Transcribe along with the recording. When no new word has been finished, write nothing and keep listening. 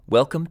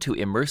Welcome to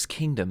Immerse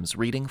Kingdom's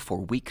reading for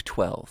Week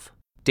 12,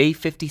 Day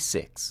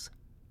 56.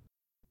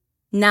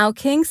 Now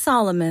King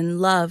Solomon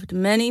loved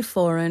many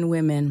foreign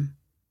women.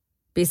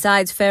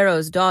 Besides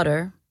Pharaoh's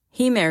daughter,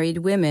 he married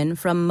women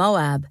from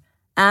Moab,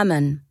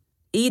 Ammon,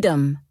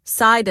 Edom,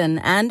 Sidon,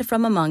 and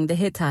from among the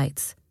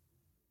Hittites.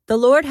 The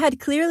Lord had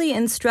clearly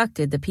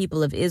instructed the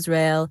people of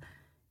Israel,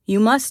 "You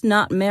must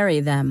not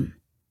marry them,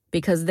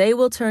 because they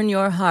will turn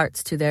your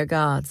hearts to their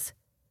gods."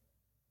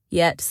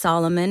 Yet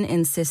Solomon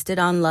insisted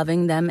on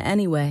loving them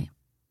anyway.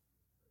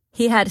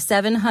 He had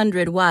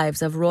 700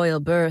 wives of royal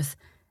birth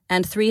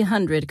and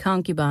 300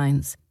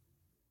 concubines.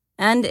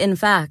 And in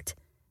fact,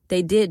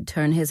 they did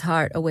turn his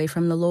heart away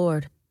from the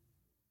Lord.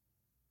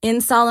 In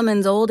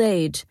Solomon's old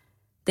age,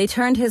 they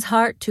turned his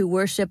heart to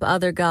worship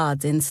other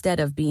gods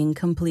instead of being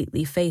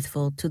completely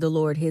faithful to the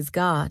Lord his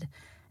God,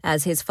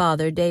 as his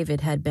father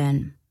David had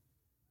been.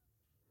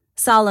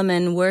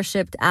 Solomon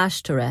worshipped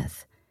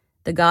Ashtoreth,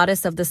 the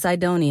goddess of the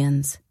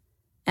Sidonians,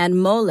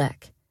 and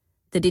Molech,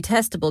 the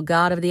detestable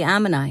god of the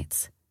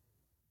Ammonites.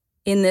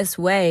 In this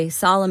way,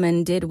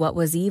 Solomon did what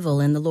was evil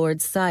in the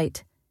Lord's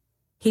sight.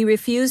 He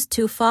refused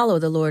to follow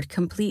the Lord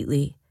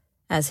completely,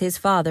 as his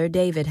father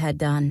David had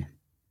done.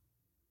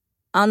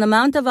 On the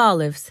Mount of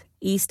Olives,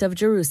 east of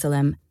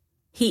Jerusalem,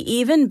 he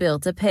even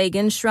built a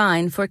pagan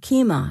shrine for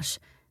Chemosh,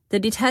 the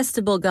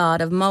detestable god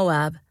of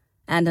Moab,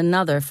 and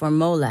another for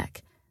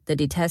Molech, the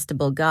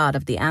detestable god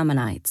of the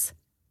Ammonites.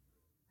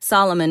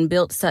 Solomon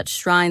built such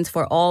shrines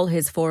for all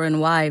his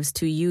foreign wives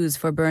to use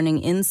for burning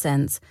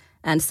incense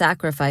and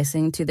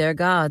sacrificing to their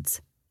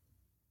gods.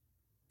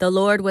 The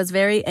Lord was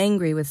very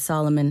angry with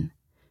Solomon,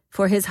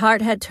 for his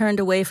heart had turned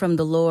away from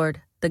the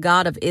Lord, the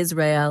God of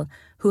Israel,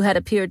 who had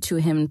appeared to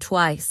him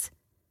twice.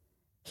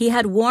 He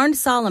had warned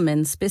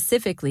Solomon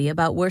specifically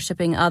about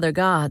worshiping other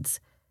gods,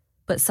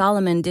 but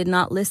Solomon did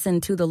not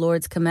listen to the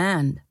Lord's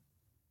command.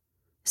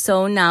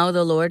 So now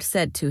the Lord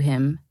said to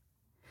him,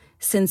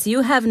 "Since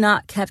you have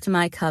not kept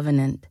my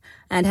covenant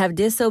and have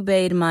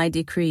disobeyed my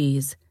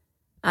decrees,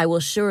 I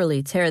will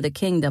surely tear the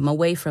kingdom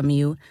away from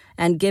you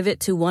and give it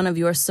to one of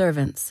your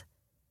servants.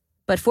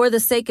 But for the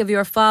sake of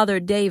your father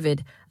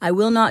David, I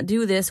will not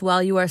do this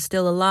while you are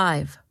still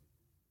alive.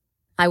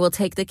 I will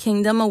take the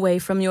kingdom away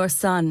from your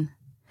son.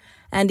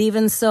 And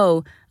even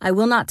so, I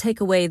will not take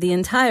away the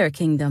entire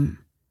kingdom.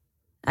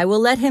 I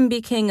will let him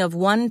be king of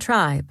one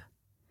tribe,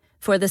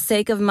 for the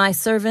sake of my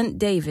servant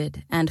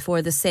David and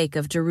for the sake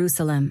of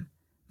Jerusalem,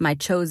 my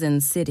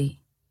chosen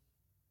city."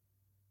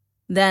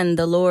 Then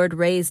the Lord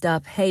raised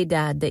up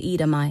Hadad the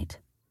Edomite,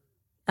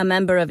 a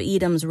member of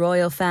Edom's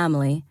royal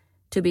family,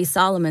 to be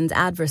Solomon's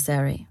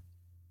adversary.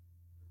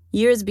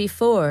 Years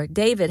before,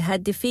 David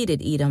had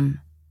defeated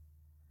Edom.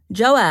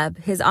 Joab,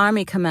 his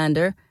army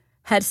commander,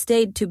 had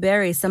stayed to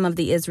bury some of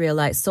the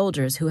Israelite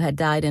soldiers who had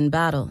died in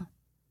battle.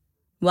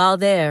 While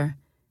there,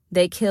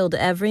 they killed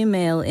every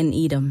male in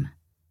Edom.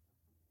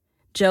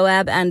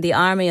 Joab and the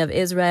army of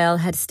Israel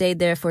had stayed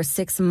there for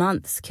 6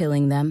 months,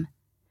 killing them.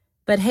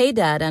 But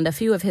Hadad and a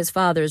few of his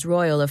father's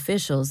royal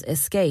officials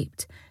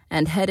escaped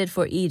and headed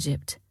for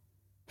Egypt.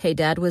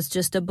 Hadad was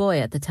just a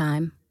boy at the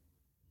time.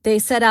 They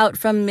set out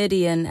from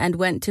Midian and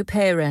went to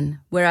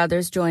Paran, where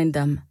others joined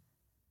them.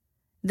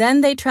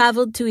 Then they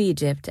traveled to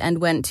Egypt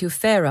and went to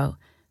Pharaoh,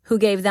 who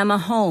gave them a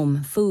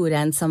home, food,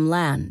 and some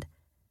land.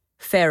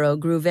 Pharaoh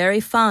grew very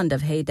fond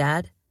of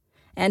Hadad,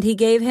 and he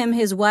gave him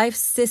his wife's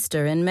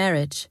sister in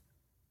marriage,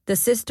 the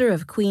sister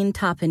of Queen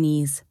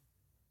Tahpenes.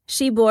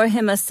 She bore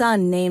him a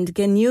son named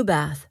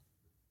Genubath.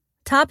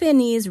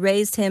 Tahpenes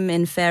raised him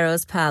in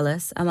Pharaoh's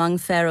palace among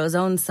Pharaoh's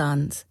own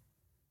sons.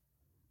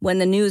 When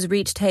the news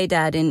reached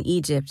Hadad in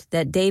Egypt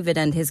that David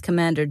and his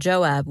commander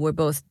Joab were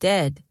both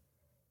dead,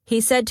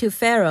 he said to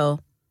Pharaoh,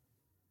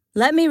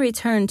 "Let me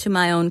return to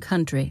my own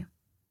country."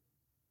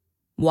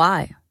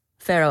 "Why?"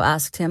 Pharaoh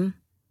asked him.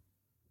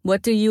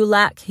 "What do you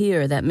lack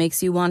here that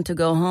makes you want to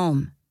go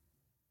home?"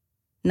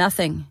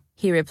 "Nothing,"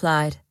 he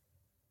replied.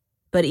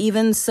 "But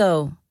even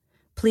so,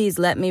 please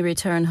let me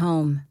return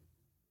home."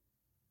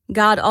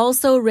 God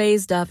also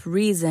raised up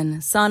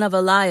Rezin, son of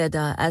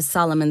Eliada, as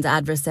Solomon's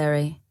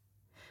adversary.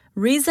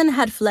 Rezin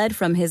had fled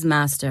from his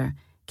master,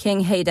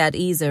 King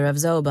Hadadezer of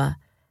Zobah,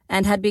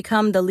 and had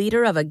become the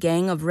leader of a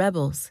gang of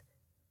rebels.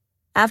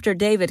 After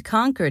David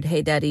conquered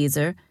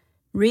Hadadezer,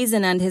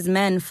 Rezin and his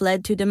men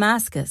fled to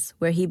Damascus,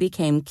 where he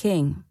became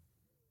king.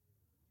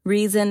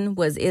 Rezin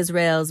was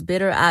Israel's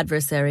bitter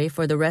adversary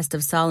for the rest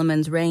of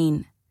Solomon's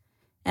reign,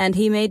 and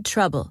he made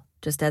trouble,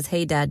 just as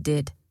Hadad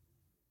did.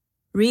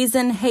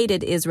 Rezin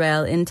hated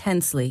Israel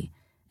intensely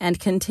and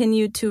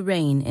continued to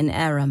reign in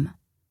Aram.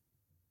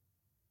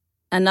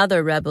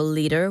 Another rebel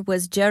leader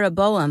was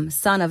Jeroboam,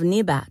 son of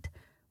Nebat,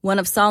 one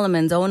of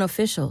Solomon's own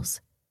officials.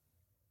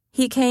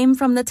 He came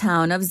from the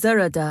town of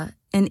Zeredah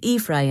in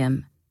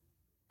Ephraim,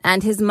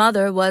 and his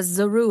mother was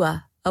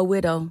Zeruiah, a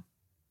widow.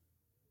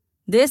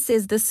 This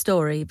is the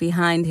story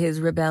behind his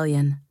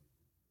rebellion.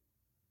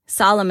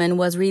 Solomon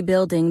was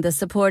rebuilding the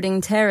supporting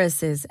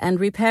terraces and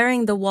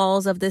repairing the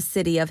walls of the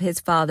city of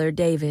his father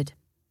David.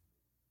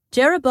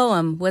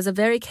 Jeroboam was a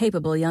very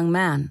capable young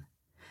man,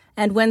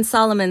 And when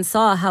Solomon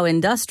saw how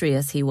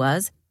industrious he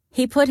was,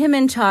 he put him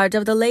in charge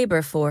of the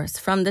labor force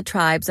from the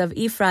tribes of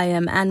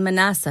Ephraim and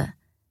Manasseh,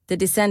 the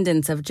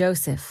descendants of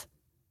Joseph.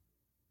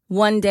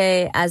 One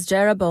day, as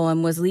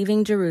Jeroboam was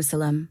leaving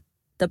Jerusalem,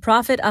 the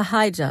prophet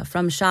Ahijah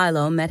from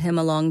Shiloh met him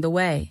along the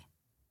way.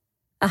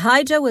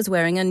 Ahijah was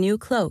wearing a new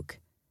cloak.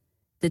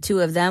 The two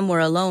of them were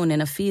alone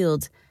in a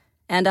field,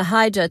 and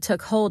Ahijah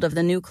took hold of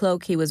the new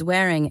cloak he was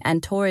wearing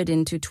and tore it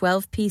into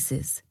 12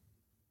 pieces.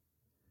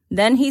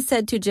 Then he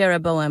said to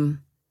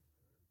Jeroboam,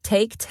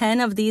 "Take 10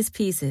 of these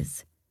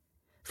pieces,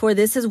 for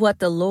this is what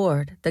the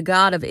Lord, the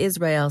God of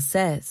Israel,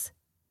 says.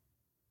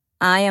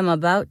 I am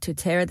about to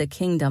tear the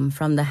kingdom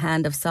from the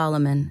hand of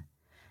Solomon,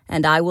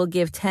 and I will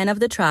give 10 of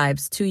the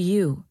tribes to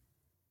you.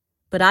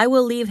 But I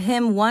will leave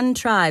him 1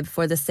 tribe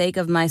for the sake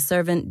of my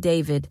servant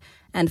David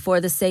and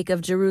for the sake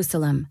of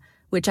Jerusalem,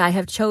 which I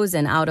have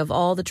chosen out of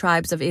all the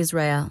tribes of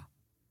Israel.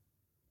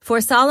 For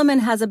Solomon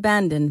has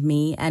abandoned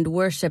me and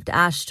worshipped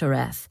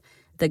Ashtoreth,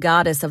 the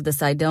goddess of the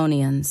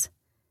Sidonians,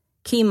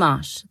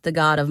 Chemosh, the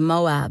god of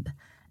Moab,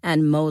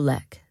 and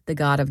Molech, the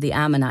god of the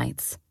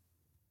Ammonites.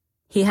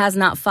 He has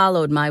not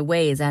followed my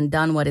ways and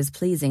done what is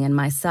pleasing in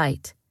my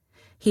sight.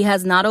 He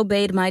has not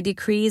obeyed my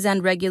decrees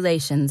and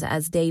regulations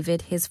as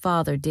David his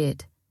father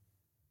did.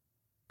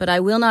 But I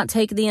will not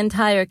take the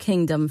entire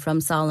kingdom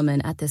from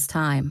Solomon at this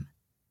time.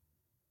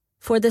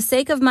 For the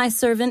sake of my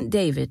servant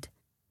David,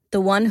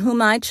 the one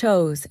whom I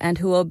chose and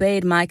who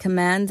obeyed my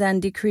commands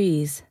and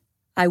decrees,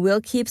 I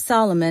will keep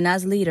Solomon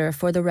as leader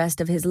for the rest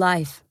of his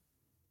life.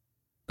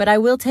 But I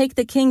will take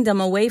the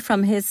kingdom away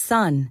from his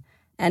son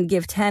and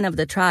give 10 of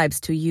the tribes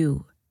to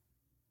you.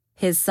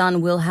 His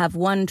son will have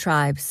 1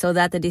 tribe, so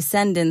that the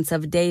descendants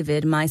of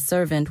David, my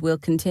servant, will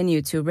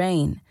continue to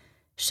reign,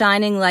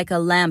 shining like a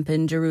lamp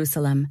in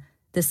Jerusalem,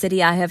 the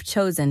city I have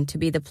chosen to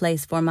be the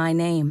place for my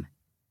name.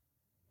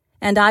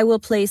 And I will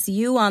place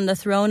you on the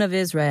throne of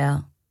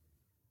Israel,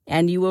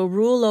 and you will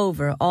rule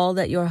over all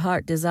that your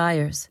heart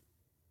desires.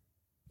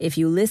 If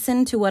you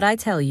listen to what I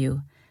tell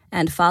you,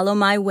 and follow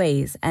my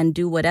ways and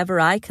do whatever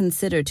I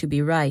consider to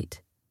be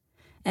right,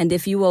 and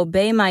if you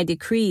obey my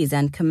decrees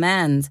and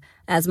commands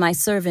as my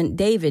servant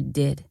David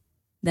did,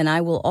 then I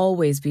will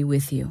always be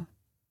with you.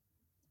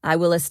 I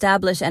will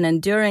establish an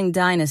enduring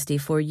dynasty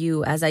for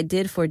you as I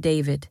did for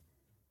David,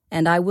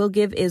 and I will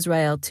give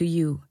Israel to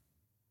you.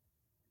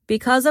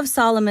 Because of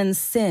Solomon's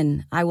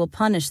sin, I will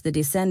punish the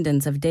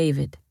descendants of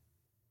David,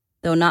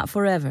 though not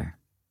forever."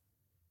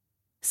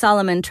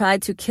 Solomon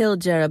tried to kill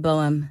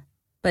Jeroboam,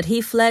 but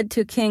he fled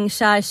to King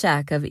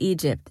Shishak of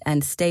Egypt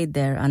and stayed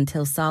there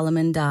until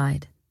Solomon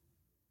died.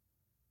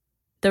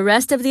 The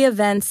rest of the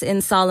events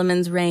in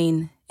Solomon's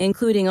reign,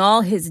 including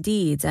all his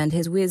deeds and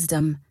his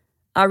wisdom,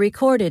 are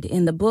recorded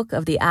in the book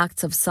of the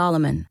Acts of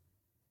Solomon.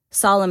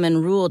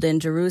 Solomon ruled in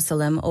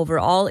Jerusalem over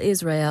all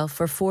Israel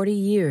for 40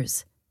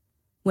 years.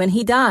 When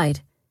he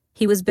died,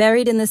 he was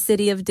buried in the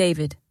city of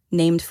David,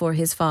 named for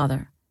his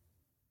father.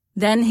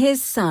 Then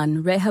his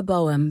son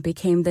Rehoboam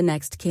became the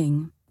next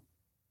king.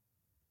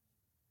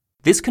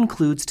 This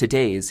concludes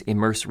today's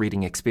Immerse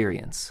reading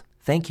experience.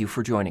 Thank you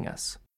for joining us.